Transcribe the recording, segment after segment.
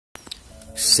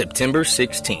September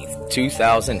 16th,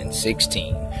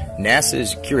 2016,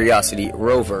 NASA's Curiosity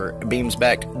rover beams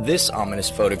back this ominous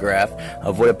photograph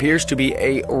of what appears to be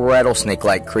a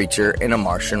rattlesnake-like creature in a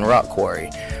Martian rock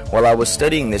quarry. While I was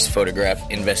studying this photograph,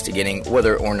 investigating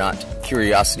whether or not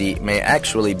Curiosity may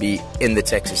actually be in the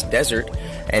Texas desert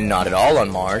and not at all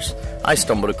on Mars, I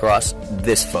stumbled across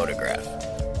this photograph.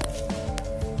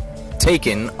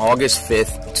 Taken August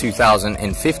 5th,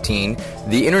 2015,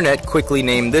 the internet quickly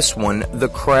named this one the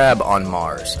crab on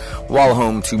Mars. While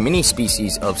home to many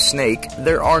species of snake,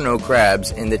 there are no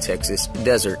crabs in the Texas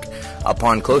desert.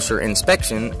 Upon closer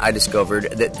inspection, I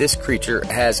discovered that this creature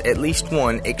has at least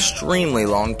one extremely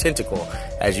long tentacle,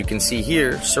 as you can see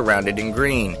here, surrounded in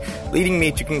green, leading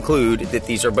me to conclude that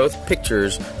these are both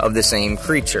pictures of the same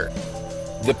creature.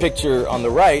 The picture on the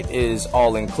right is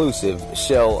all-inclusive,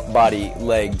 shell, body,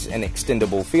 legs, and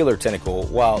extendable feeler tentacle,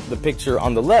 while the picture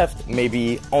on the left may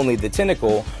be only the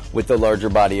tentacle with the larger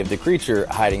body of the creature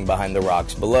hiding behind the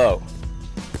rocks below.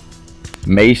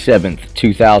 May 7th,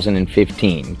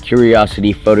 2015,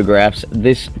 Curiosity photographs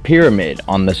this pyramid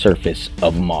on the surface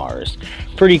of Mars.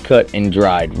 Pretty cut and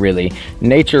dried, really.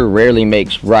 Nature rarely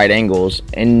makes right angles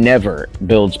and never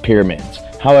builds pyramids.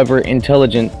 However,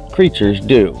 intelligent creatures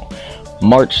do.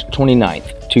 March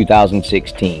 29th,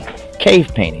 2016. Cave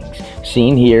paintings.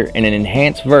 Seen here in an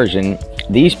enhanced version,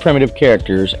 these primitive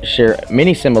characters share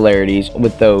many similarities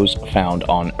with those found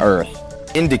on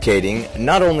Earth, indicating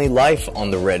not only life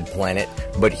on the red planet,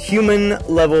 but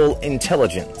human-level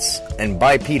intelligence and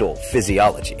bipedal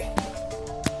physiology.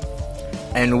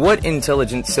 And what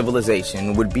intelligent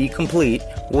civilization would be complete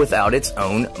without its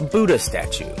own Buddha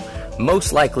statue?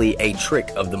 Most likely a trick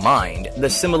of the mind, the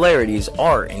similarities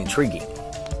are intriguing.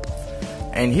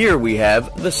 And here we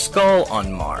have the skull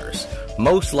on Mars.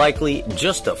 Most likely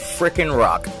just a frickin'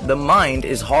 rock. The mind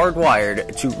is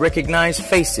hardwired to recognize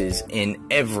faces in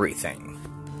everything.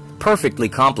 Perfectly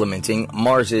complementing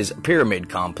Mars's pyramid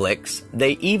complex,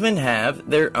 they even have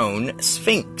their own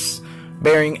sphinx,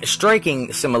 bearing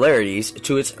striking similarities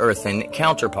to its earthen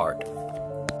counterpart.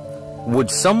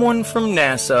 Would someone from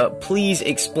NASA please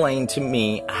explain to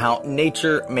me how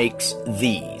nature makes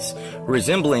these?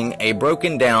 Resembling a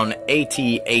broken down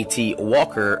AT-AT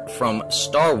walker from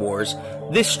Star Wars,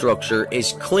 this structure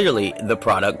is clearly the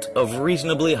product of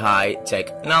reasonably high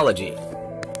technology.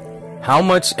 How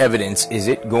much evidence is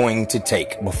it going to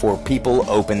take before people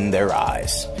open their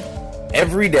eyes?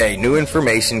 Every day, new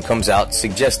information comes out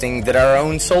suggesting that our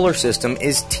own solar system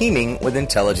is teeming with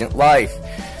intelligent life.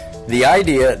 The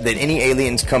idea that any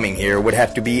aliens coming here would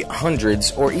have to be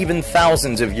hundreds or even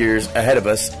thousands of years ahead of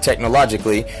us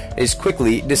technologically is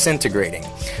quickly disintegrating.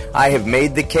 I have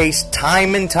made the case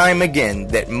time and time again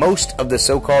that most of the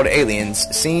so-called aliens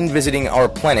seen visiting our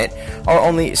planet are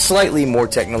only slightly more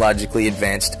technologically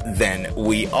advanced than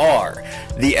we are.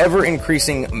 The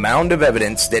ever-increasing mound of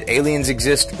evidence that aliens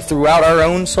exist throughout our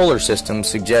own solar system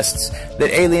suggests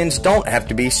that aliens don't have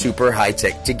to be super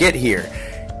high-tech to get here,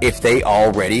 if they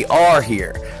already are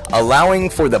here,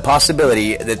 allowing for the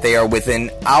possibility that they are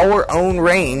within our own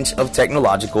range of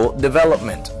technological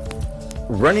development.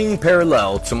 Running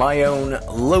parallel to my own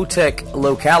low-tech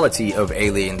locality of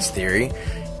aliens theory,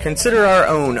 consider our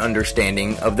own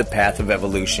understanding of the path of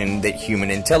evolution that human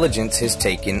intelligence has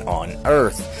taken on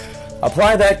Earth.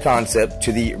 Apply that concept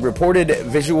to the reported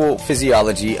visual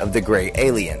physiology of the gray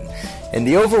alien. In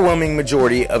the overwhelming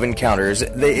majority of encounters,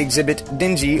 they exhibit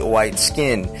dingy white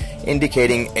skin,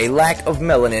 indicating a lack of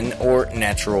melanin or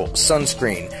natural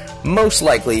sunscreen, most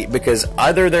likely because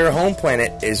either their home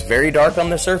planet is very dark on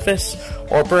the surface,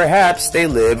 or perhaps they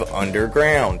live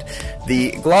underground.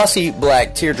 The glossy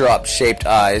black teardrop-shaped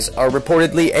eyes are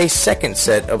reportedly a second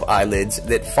set of eyelids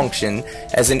that function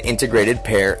as an integrated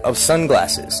pair of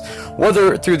sunglasses.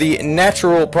 Whether through the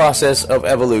natural process of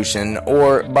evolution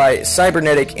or by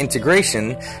cybernetic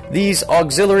integration, these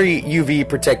auxiliary UV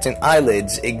protectant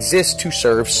eyelids exist to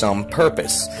serve some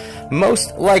purpose,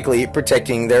 most likely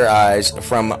protecting their eyes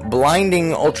from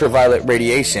blinding ultraviolet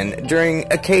radiation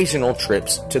during occasional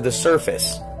trips to the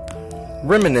surface.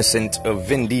 Reminiscent of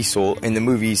Vin Diesel in the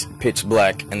movies Pitch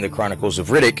Black and The Chronicles of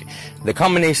Riddick, the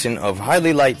combination of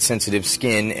highly light-sensitive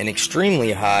skin and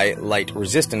extremely high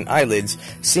light-resistant eyelids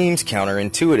seems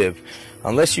counterintuitive.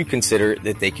 unless you consider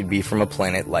that they could be from a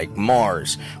planet like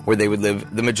Mars, where they would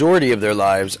live the majority of their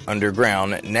lives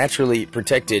underground, naturally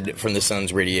protected from the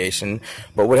sun's radiation,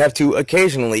 but would have to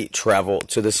occasionally travel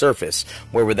to the surface,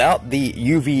 where without the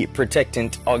UV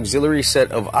protectant auxiliary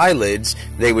set of eyelids,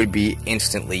 they would be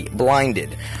instantly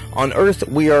blinded. On Earth,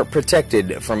 we are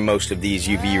protected from most of these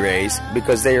UV rays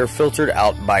because they are filtered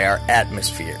out by our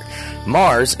atmosphere.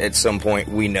 Mars, at some point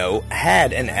we know,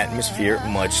 had an atmosphere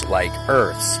much like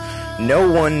Earth's.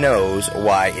 No one knows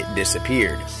why it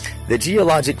disappeared. The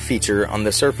geologic feature on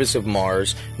the surface of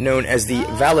Mars, known as the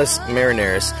Valles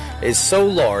Marineris, is so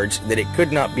large that it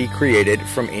could not be created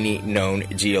from any known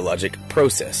geologic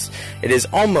process. It is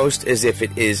almost as if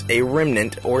it is a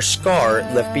remnant or scar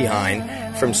left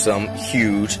behind from some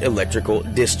huge electrical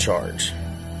discharge.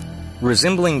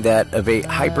 Resembling that of a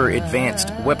hyper-advanced,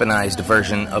 weaponized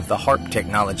version of the HARP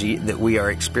technology that we are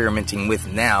experimenting with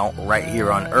now, right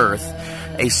here on Earth,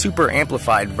 a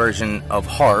super-amplified version of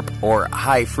HARP, or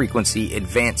High-Frequency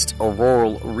Advanced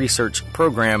Auroral Research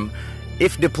Program,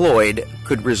 if deployed,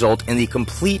 could result in the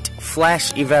complete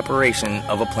flash evaporation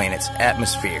of a planet's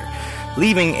atmosphere,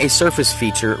 leaving a surface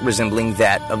feature resembling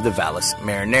that of the Valles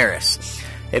Marineris.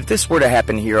 If this were to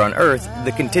happen here on Earth,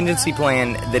 the contingency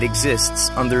plan that exists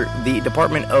under the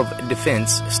Department of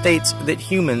Defense states that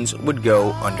humans would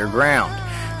go underground,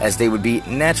 as they would be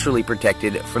naturally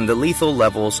protected from the lethal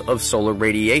levels of solar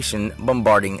radiation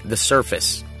bombarding the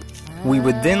surface. We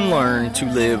would then learn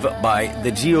to live by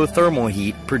the geothermal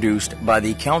heat produced by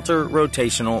the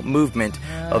counter-rotational movement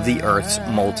of the Earth's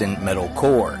molten metal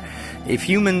core. If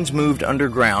humans moved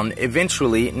underground,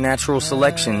 eventually natural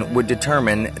selection would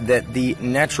determine that the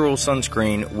natural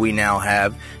sunscreen we now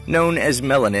have, known as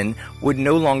melanin, would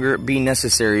no longer be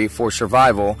necessary for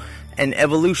survival, and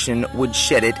evolution would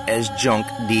shed it as junk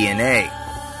DNA.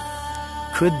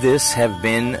 Could this have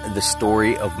been the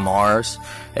story of Mars,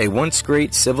 a once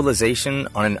great civilization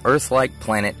on an Earth-like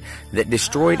planet that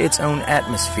destroyed its own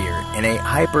atmosphere in a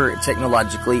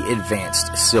hyper-technologically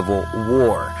advanced civil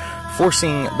war,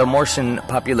 forcing the Martian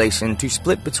population to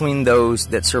split between those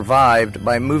that survived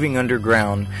by moving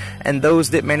underground and those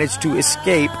that managed to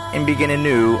escape and begin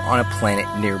anew on a planet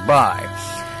nearby?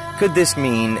 Could this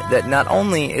mean that not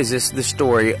only is this the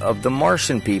story of the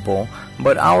Martian people,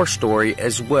 but our story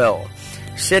as well,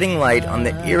 shedding light on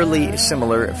the eerily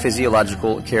similar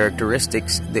physiological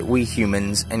characteristics that we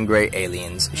humans and gray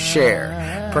aliens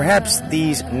share? Perhaps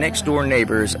these next-door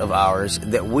neighbors of ours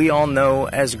that we all know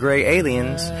as gray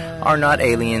aliens are not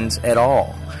aliens at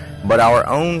all, but our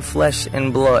own flesh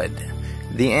and blood,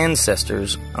 the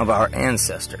ancestors of our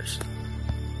ancestors.